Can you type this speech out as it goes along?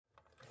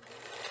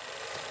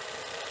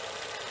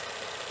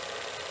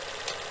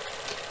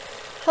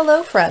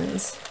Hello,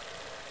 friends.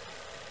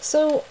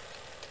 So,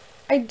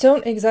 I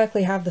don't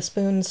exactly have the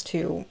spoons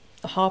to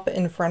hop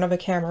in front of a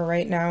camera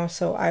right now,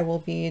 so I will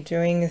be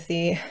doing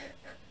the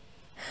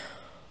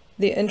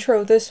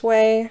intro this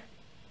way.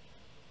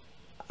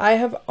 I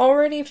have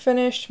already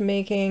finished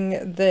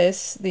making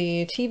this,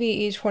 the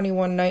TVE21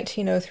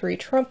 1903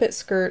 trumpet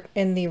skirt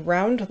in the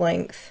round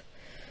length.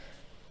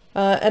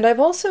 And I've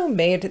also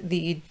made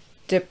the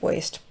dip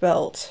waist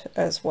belt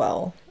as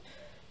well.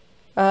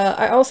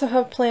 I also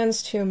have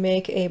plans to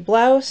make a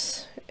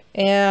blouse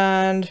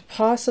and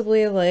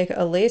possibly like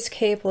a lace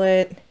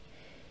capelet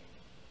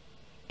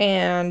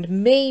and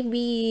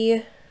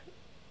maybe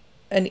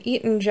an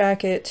Eton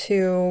jacket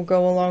to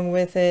go along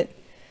with it.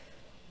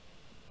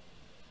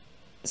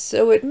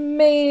 So it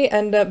may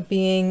end up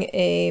being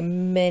a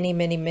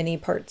many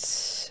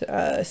parts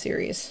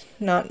series.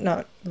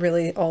 Not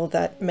really all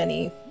that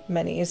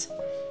many's.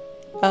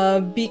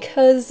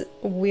 Because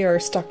we are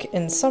stuck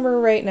in summer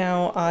right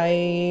now,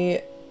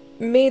 I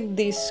made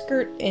the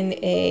skirt in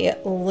a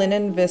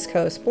linen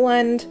viscose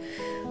blend,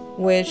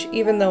 which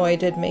even though I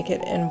did make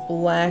it in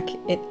black,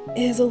 it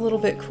is a little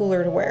bit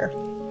cooler to wear.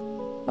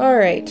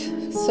 Alright,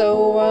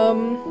 so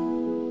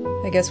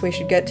I guess we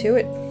should get to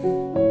it.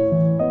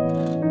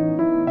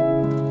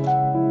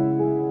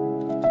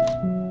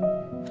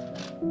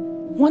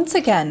 Once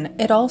again,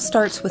 it all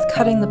starts with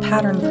cutting the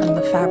pattern from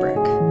the fabric.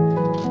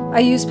 I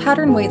use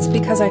pattern weights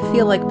because I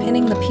feel like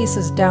pinning the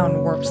pieces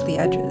down warps the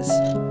edges.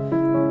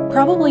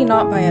 Probably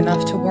not by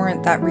enough to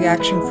warrant that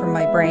reaction from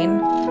my brain,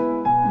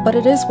 but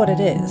it is what it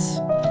is.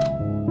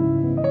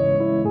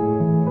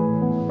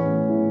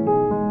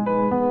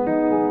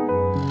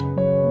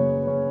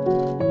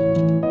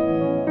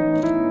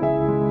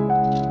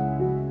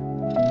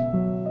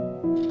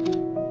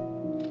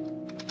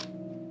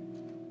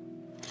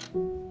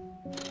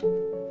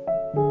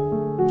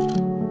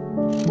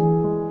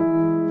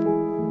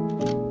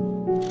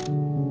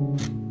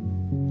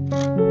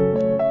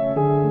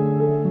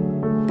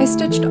 I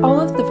stitched all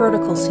of the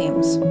vertical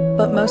seams,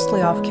 but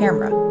mostly off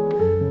camera,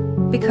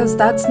 because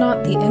that's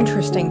not the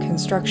interesting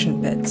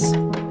construction bits.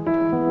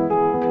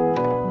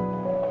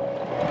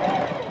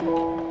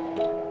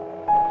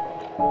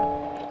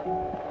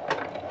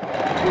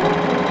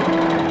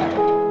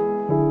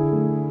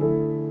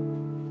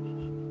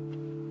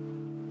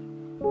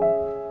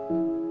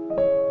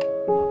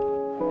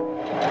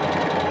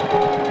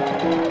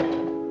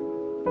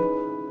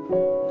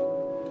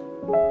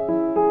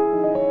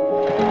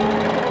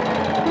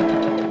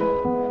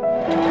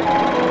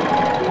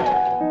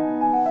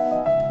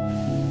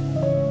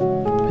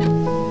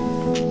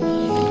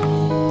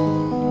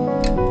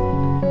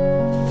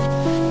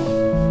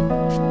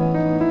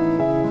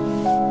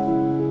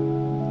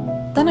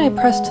 Then I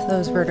pressed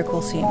those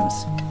vertical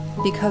seams,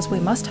 because we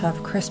must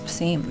have crisp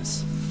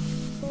seams.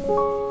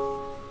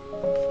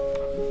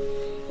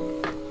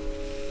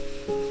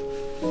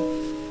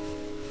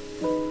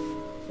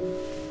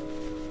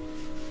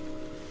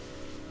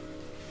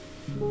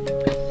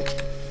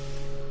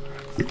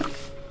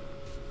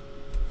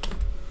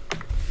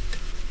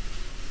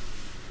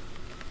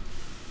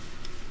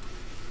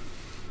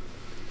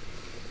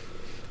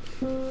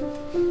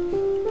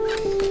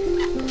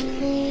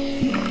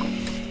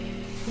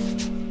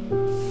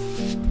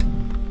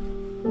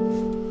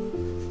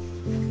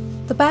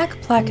 The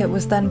back placket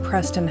was then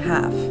pressed in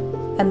half,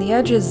 and the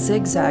edges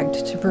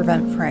zigzagged to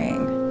prevent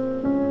fraying.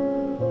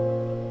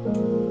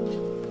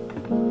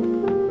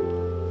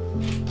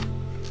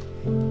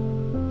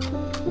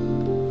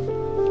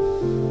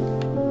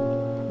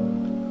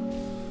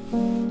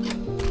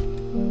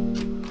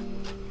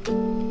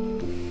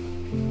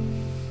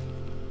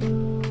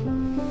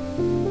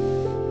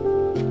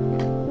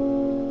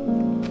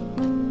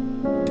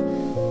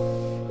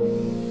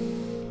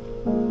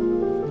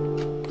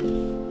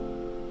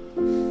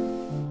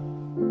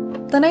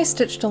 Then I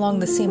stitched along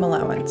the seam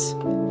allowance,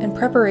 in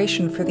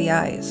preparation for the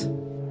eyes.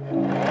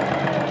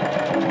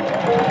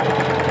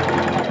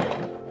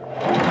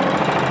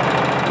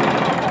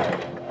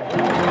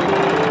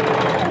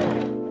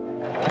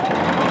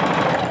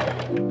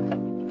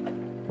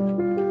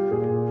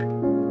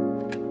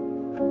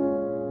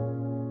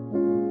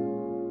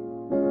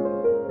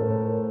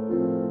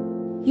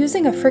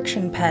 Using a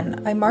friction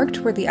pen, I marked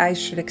where the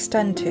eyes should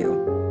extend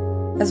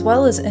to, as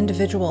well as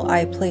individual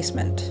eye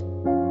placement.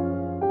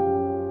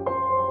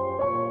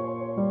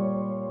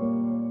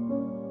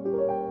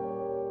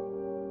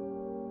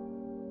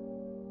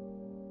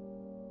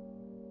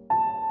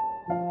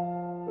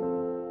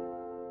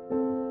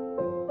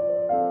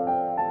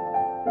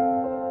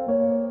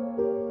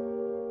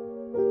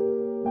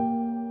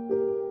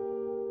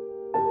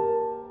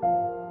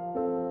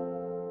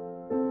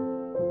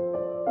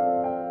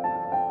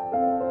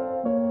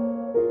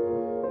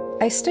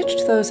 I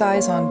stitched those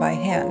eyes on by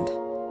hand,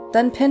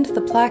 then pinned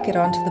the placket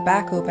onto the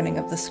back opening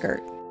of the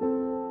skirt.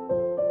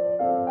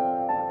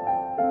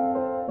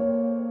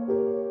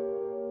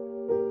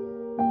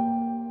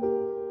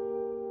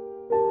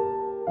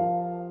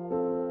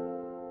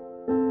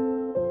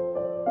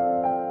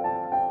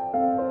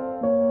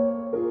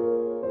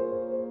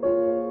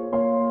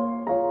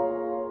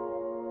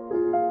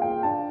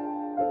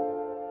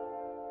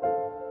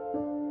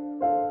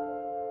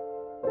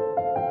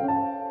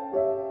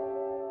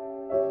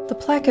 The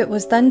placket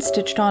was then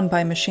stitched on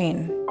by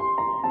machine.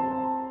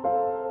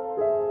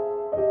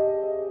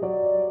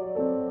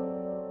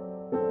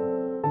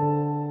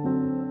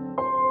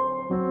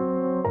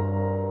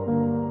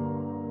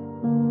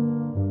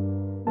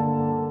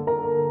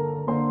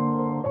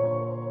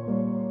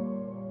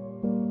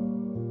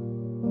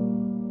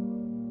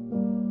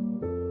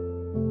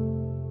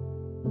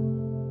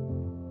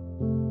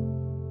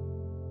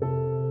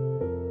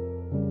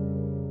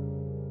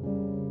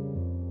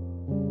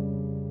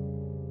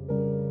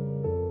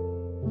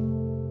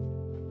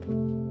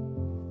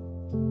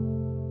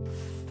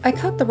 I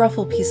cut the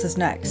ruffle pieces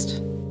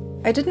next.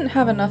 I didn't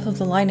have enough of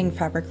the lining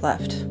fabric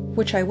left,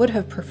 which I would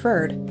have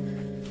preferred,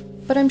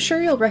 but I'm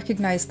sure you'll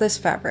recognize this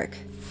fabric.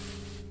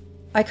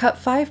 I cut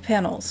 5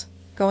 panels,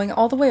 going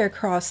all the way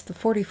across the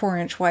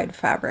 44-inch wide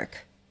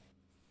fabric.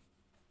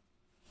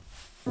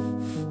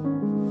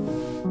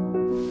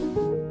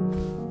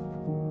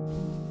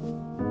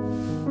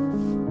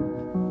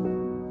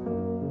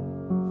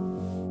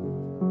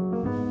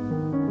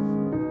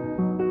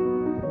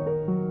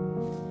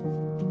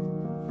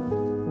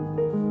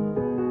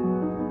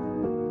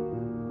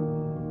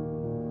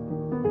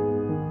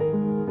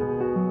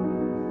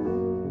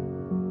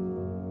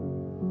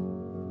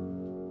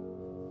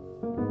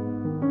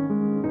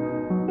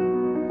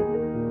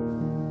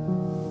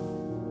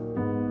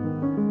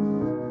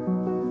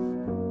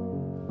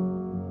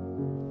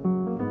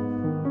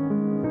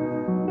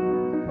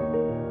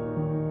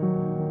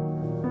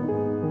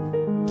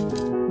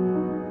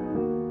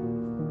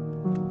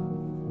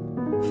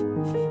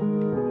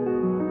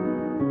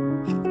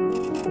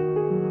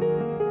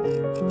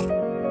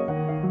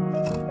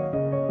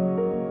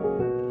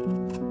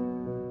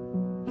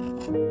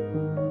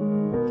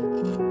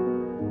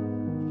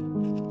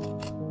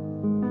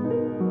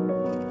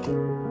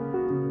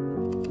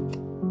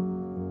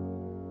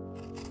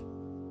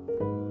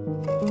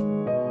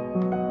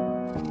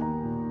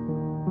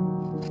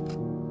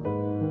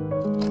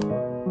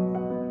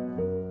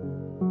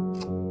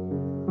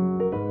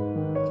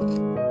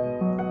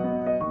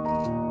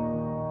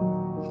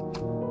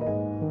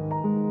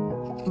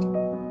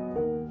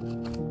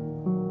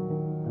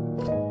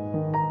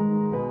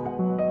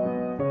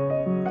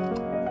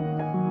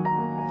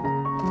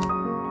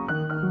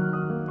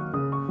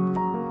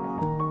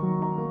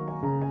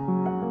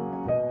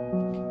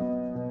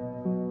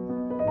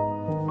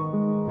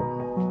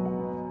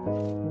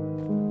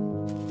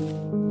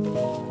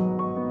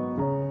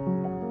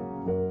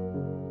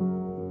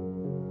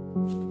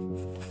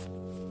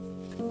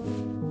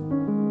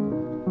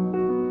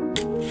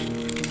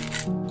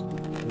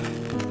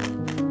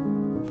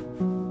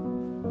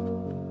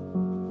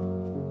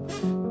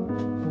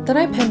 Then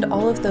I pinned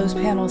all of those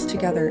panels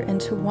together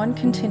into one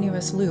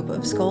continuous loop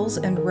of skulls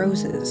and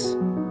roses.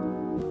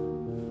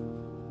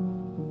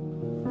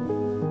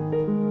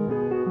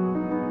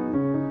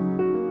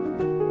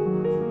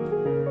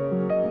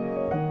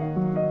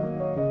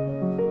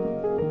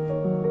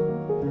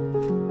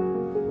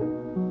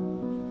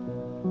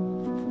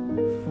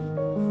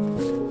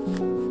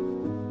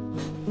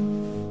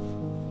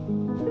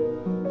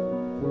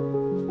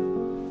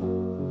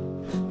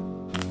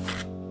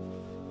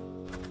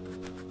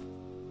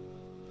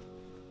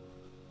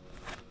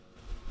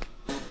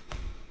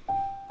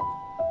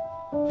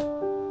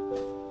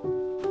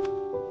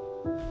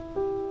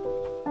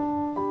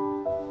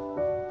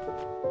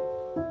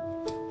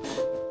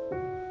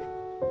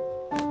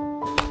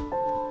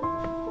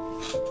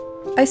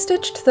 I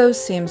stitched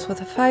those seams with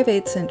a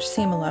 5/8 inch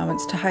seam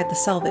allowance to hide the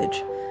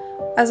selvage,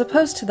 as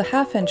opposed to the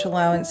 1/2 inch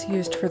allowance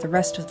used for the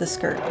rest of the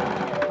skirt.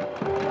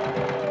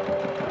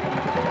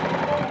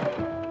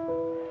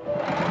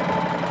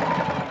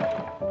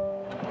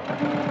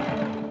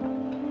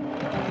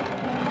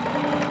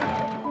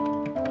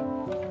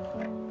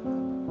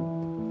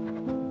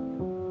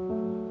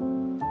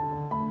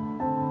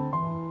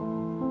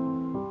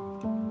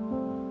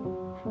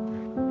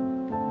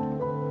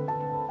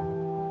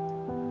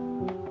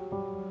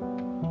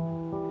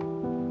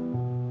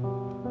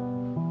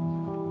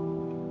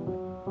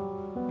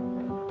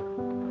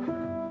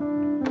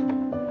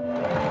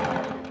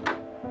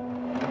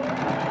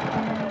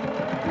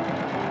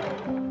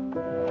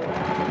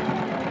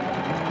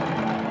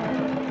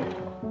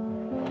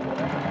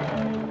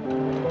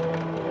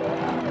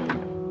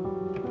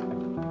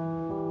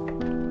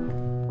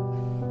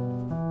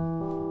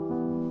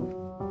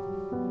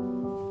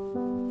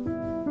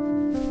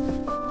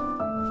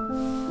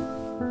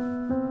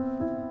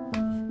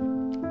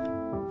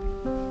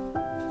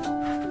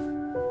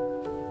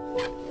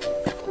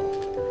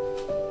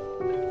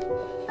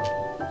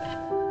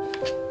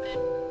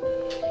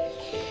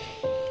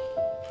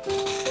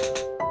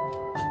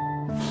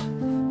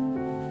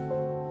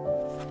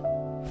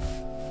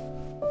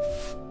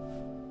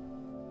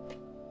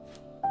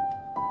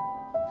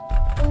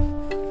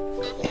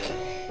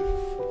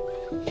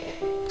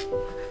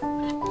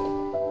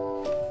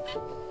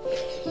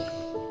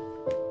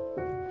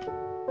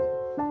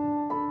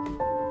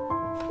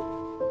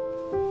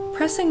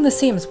 Pressing the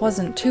seams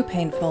wasn't too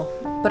painful.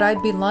 but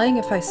I'd be lying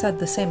if I said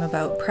the same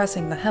about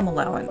pressing the hem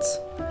allowance.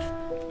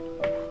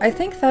 I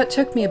think that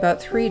took me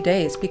about 3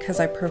 days because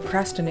I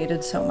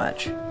procrastinated so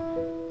much.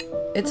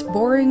 It's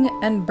boring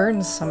and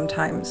burns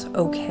sometimes,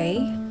 okay?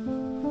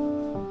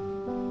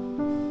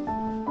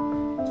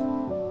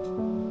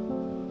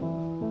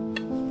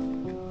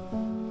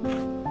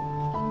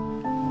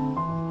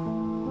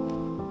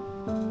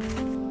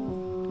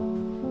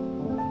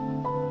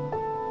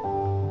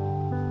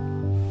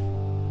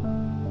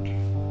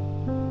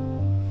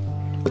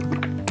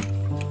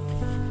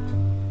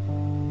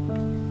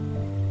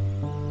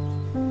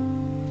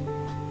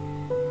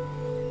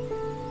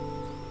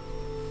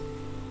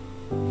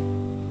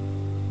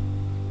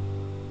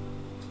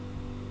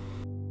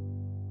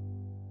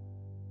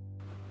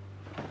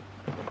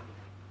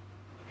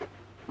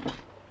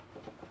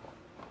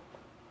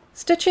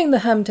 Stitching the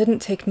hem didn't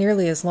take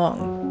nearly as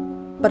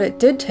long, but it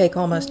did take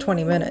almost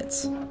 20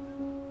 minutes,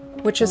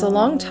 which is a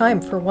long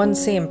time for one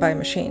seam by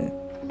machine.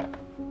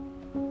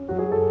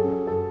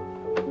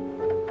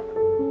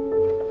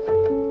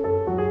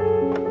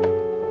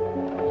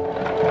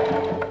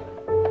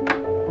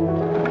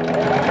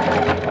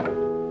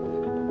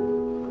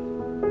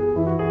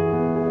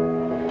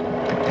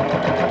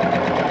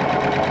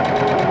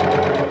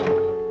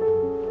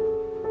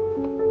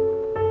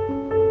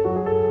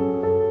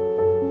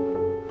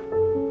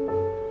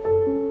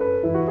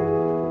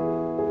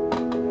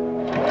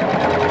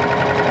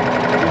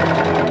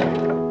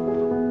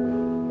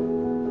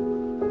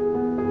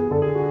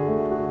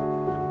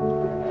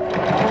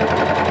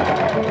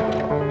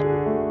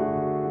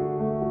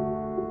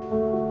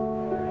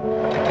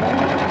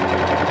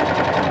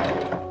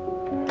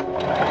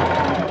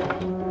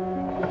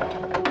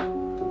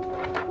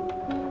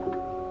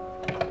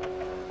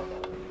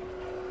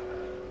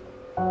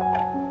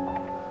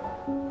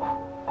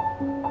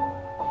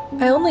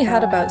 I only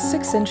had about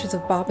 6 inches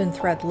of bobbin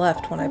thread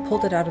left when I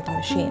pulled it out of the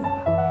machine.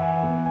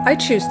 I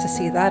choose to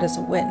see that as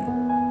a win.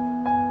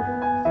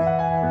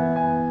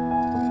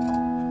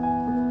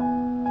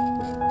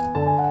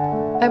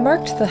 I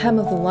marked the hem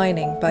of the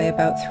lining by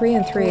about 3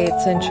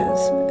 3/8 inches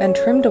and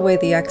trimmed away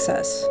the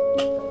excess.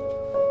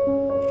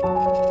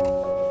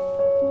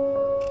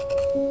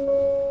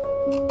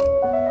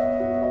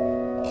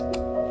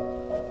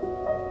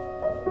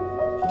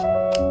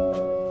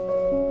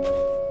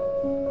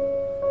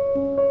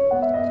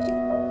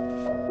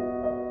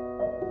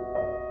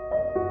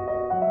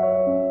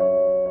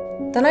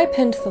 Then I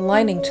pinned the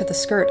lining to the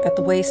skirt at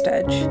the waist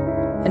edge,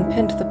 and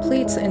pinned the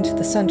pleats into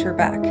the center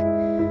back,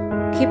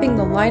 keeping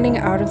the lining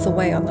out of the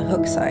way on the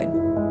hook side.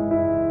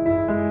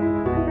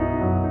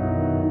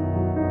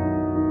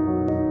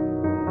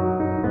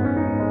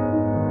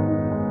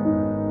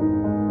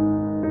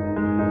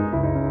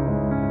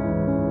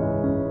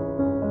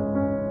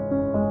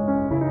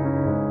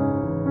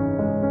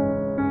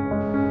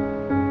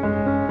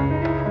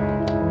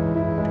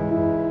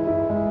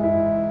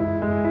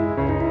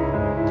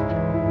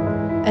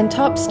 And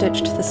top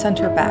stitched the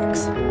center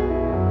backs.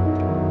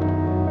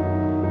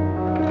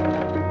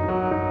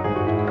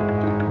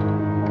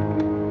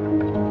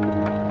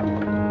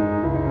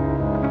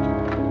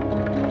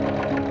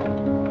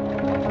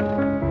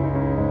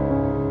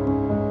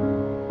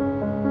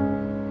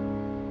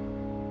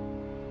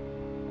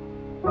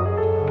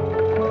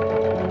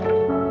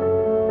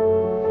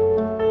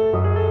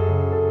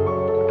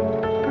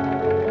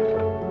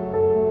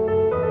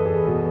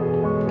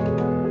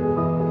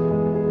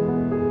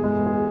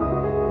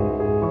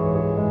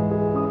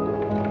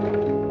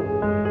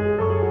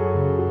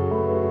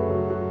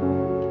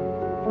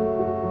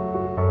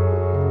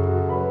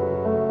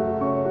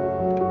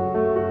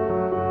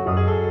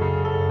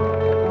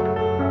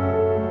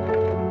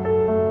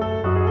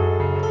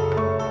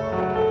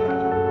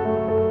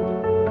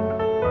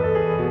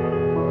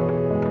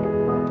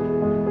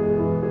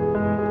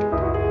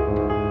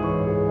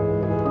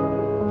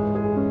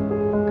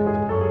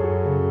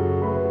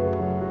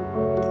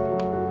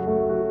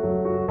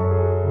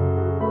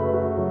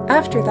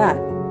 After that,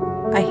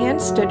 I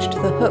hand-stitched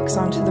the hooks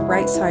onto the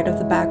right side of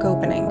the back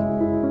opening,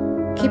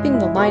 keeping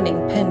the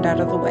lining pinned out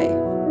of the way.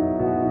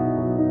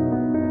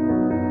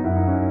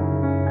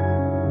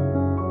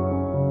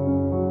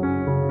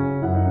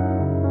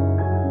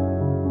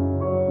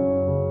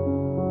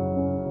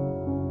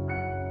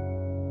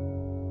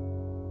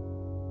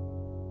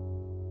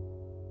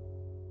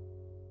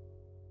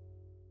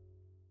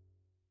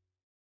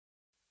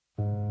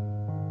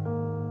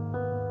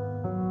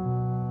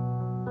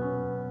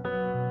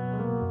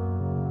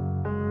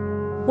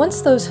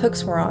 Once those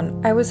hooks were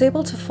on, I was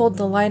able to fold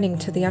the lining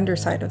to the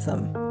underside of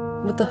them,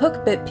 with the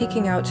hook bit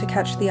peeking out to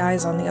catch the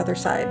eyes on the other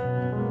side.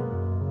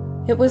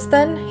 It was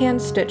then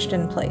hand-stitched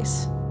in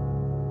place.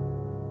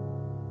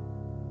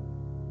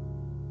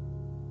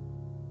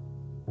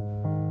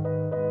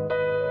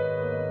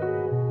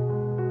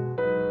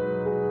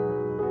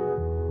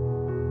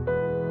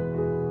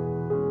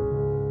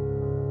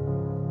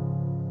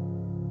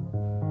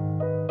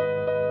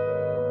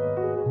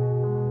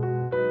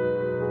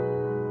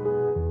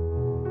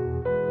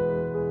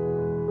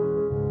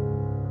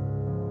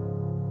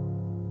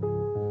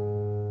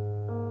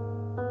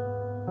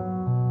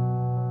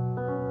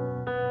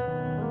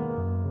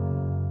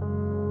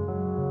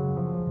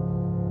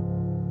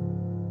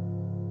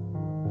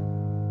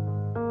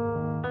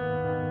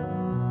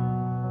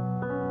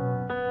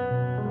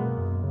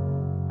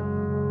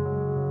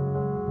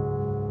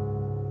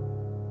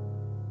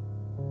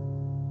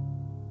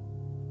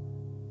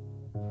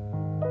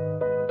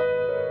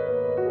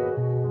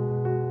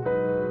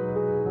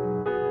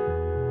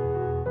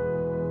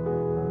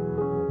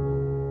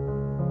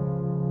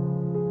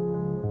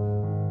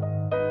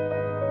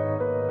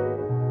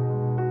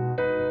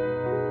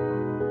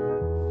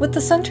 With the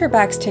center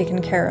backs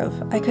taken care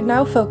of, I could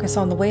now focus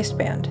on the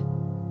waistband.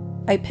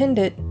 I pinned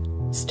it,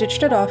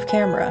 stitched it off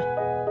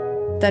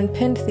camera, then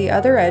pinned the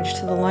other edge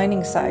to the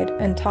lining side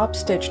and top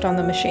stitched on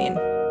the machine.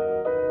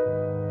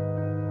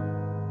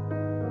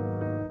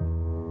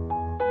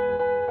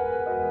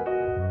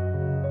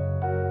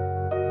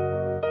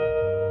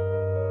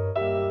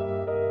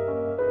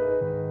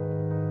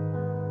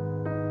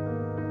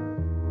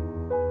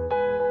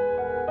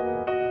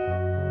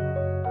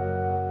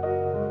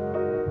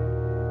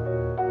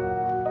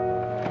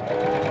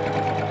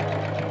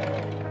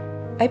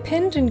 I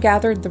pinned and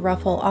gathered the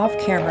ruffle off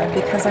camera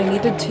because I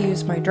needed to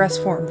use my dress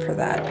form for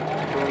that.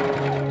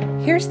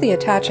 Here's the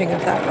attaching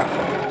of that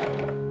ruffle.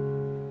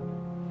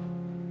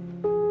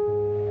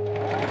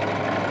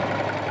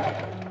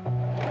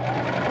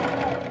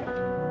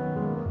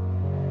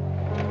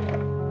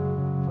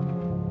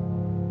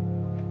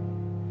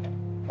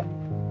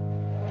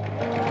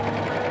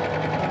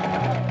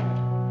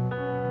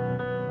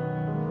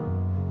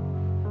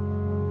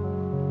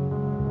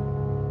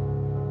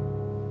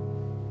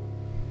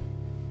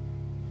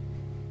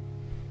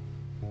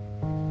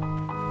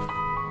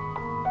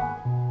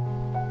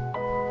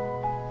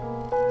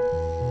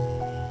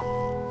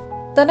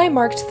 Then I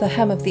marked the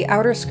hem of the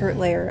outer skirt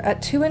layer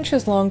at 2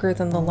 inches longer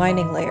than the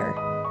lining layer.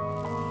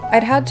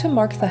 I'd had to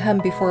mark the hem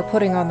before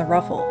putting on the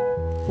ruffle,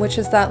 which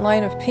is that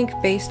line of pink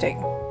basting.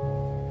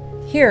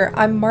 Here,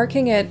 I'm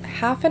marking it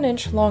 1/2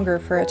 inch longer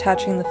for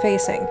attaching the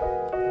facing.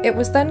 It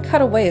was then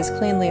cut away as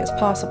cleanly as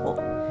possible,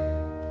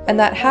 and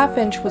that 1/2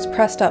 inch was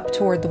pressed up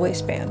toward the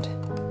waistband.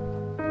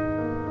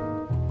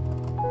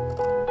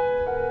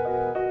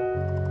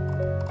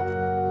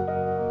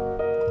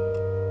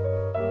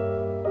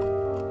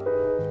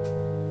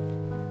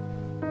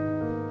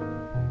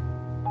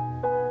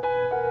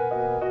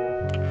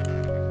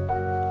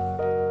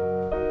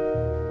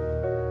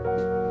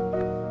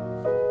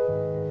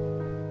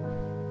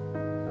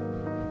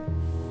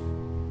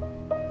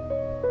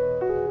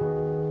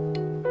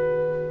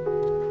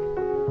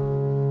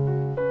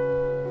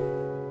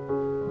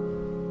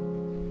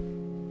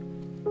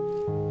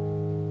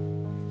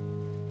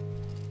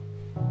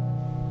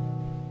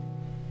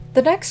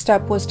 The next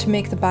step was to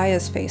make the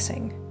bias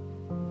facing,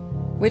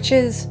 which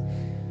is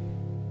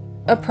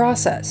a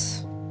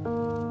process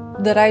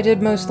that I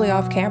did mostly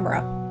off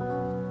camera.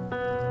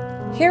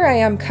 Here I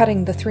am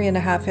cutting the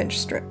 3.5 inch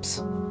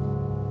strips.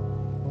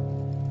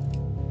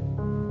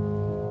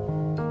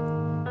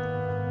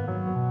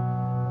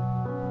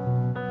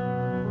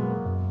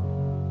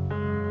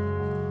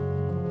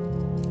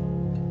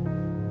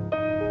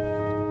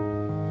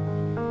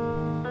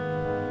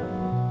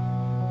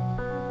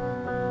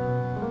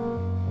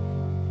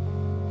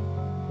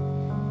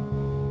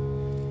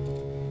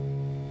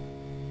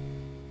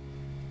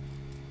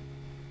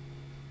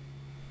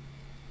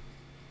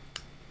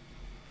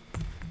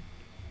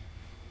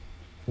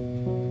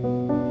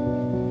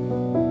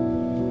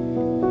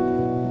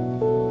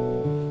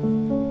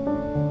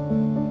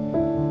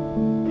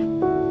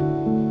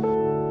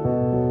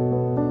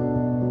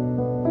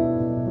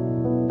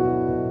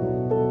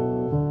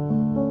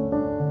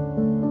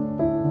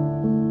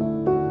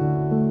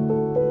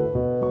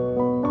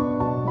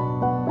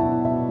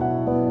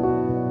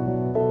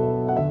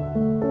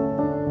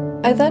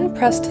 I then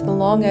pressed the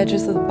long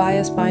edges of the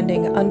bias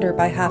binding under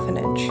by 1/2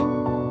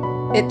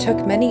 inch. It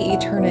took many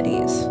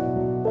eternities.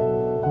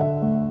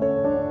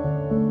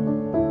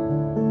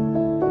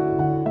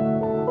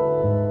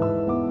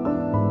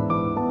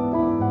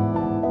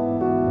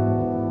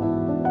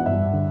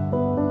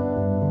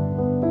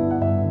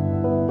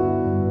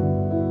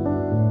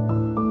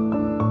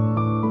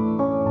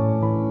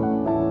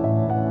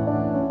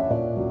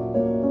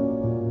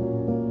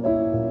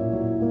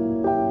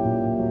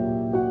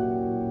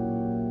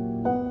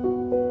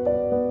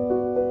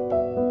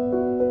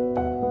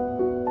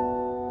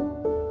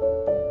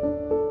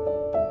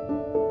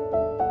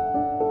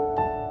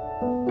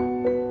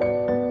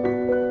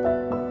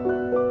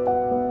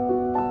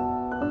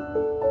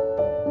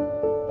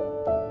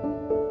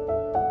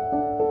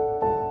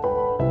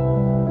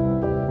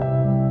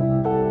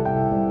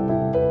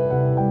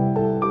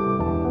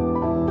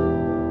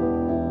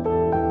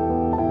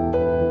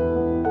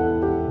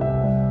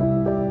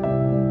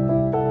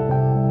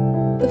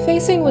 The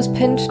facing was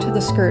pinned to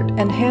the skirt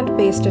and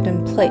hand-basted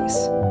in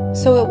place,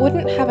 so it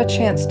wouldn't have a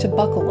chance to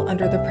buckle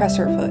under the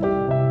presser foot.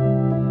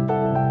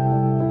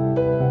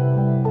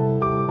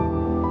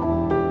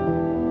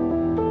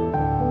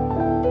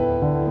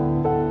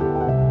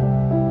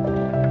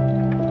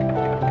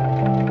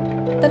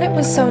 Then it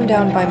was sewn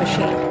down by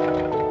machine.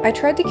 I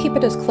tried to keep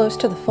it as close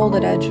to the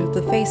folded edge of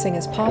the facing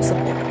as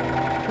possible,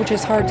 which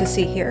is hard to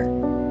see here.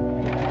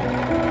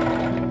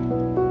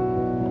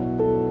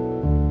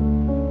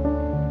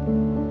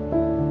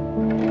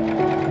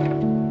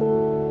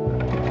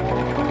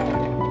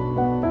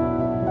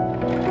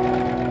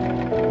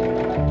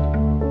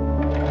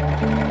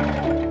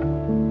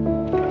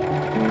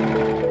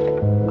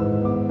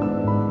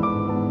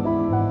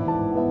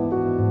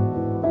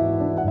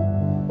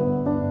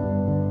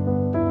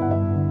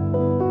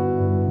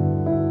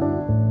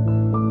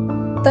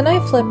 Then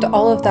I flipped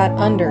all of that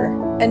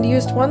under, and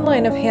used one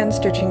line of hand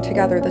stitching to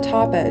gather the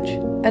top edge,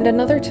 and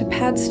another to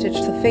pad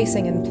stitch the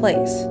facing in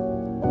place.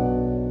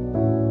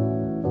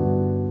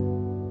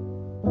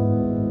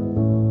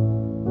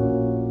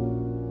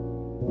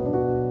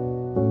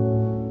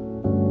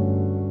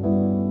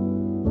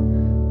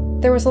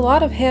 There was a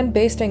lot of hand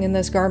basting in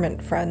this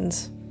garment,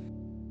 friends.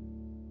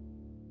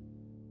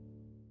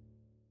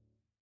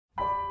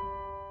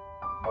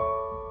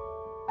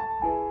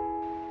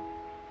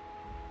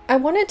 I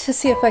wanted to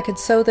see if I could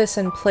sew this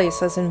in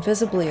place as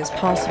invisibly as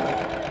possible,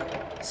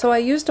 so I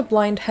used a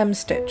blind hem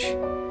stitch.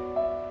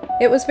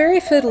 It was very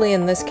fiddly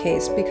in this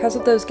case because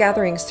of those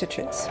gathering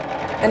stitches,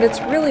 and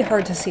it's really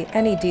hard to see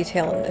any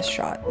detail in this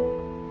shot.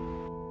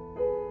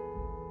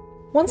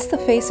 Once the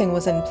facing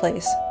was in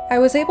place, I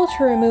was able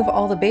to remove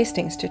all the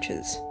basting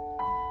stitches.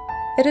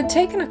 It had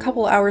taken a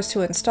couple hours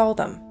to install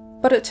them,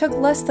 but it took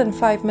less than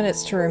 5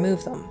 minutes to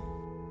remove them.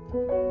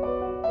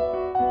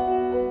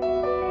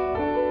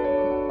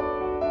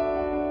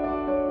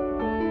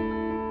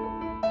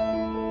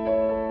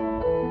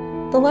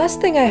 The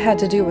last thing I had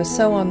to do was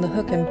sew on the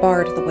hook and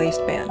bar to the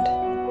waistband.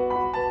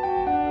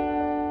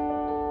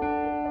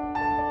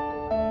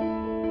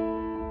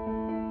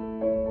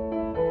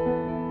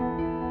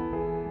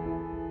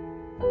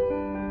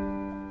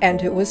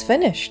 And it was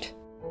finished.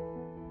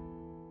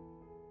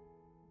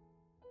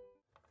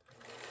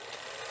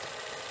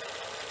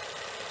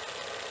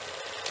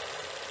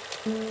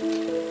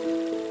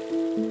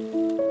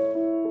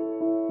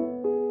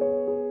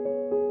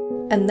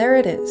 And there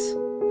it is.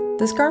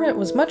 This garment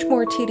was much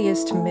more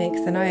tedious to make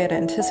than I had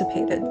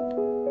anticipated,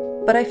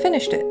 but I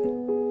finished it,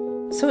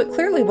 so it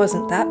clearly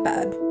wasn't that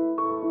bad.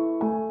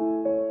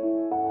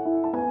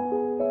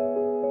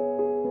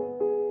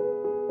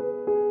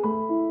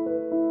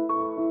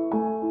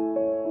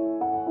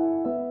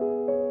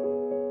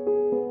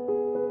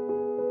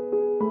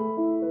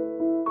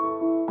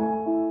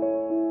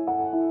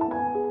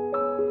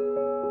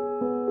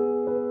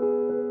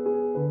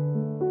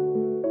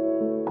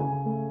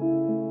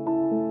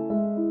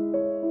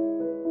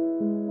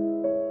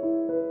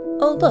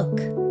 Oh look,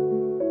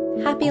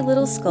 happy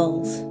little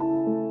skulls.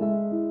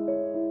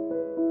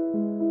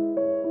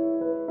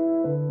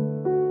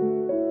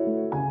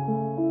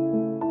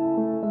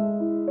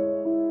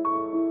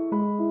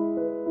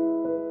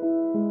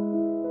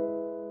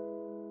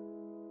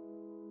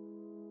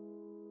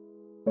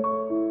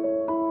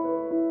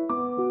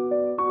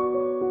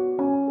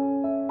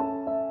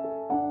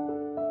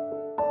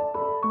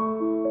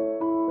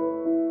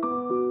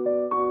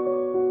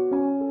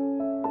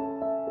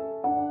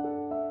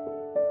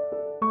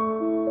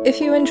 If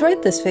you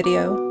enjoyed this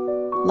video,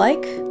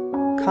 like,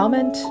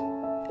 comment,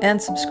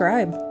 and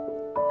subscribe.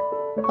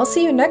 I'll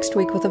see you next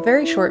week with a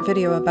very short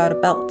video about a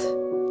belt.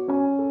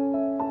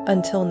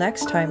 Until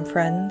next time,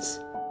 friends.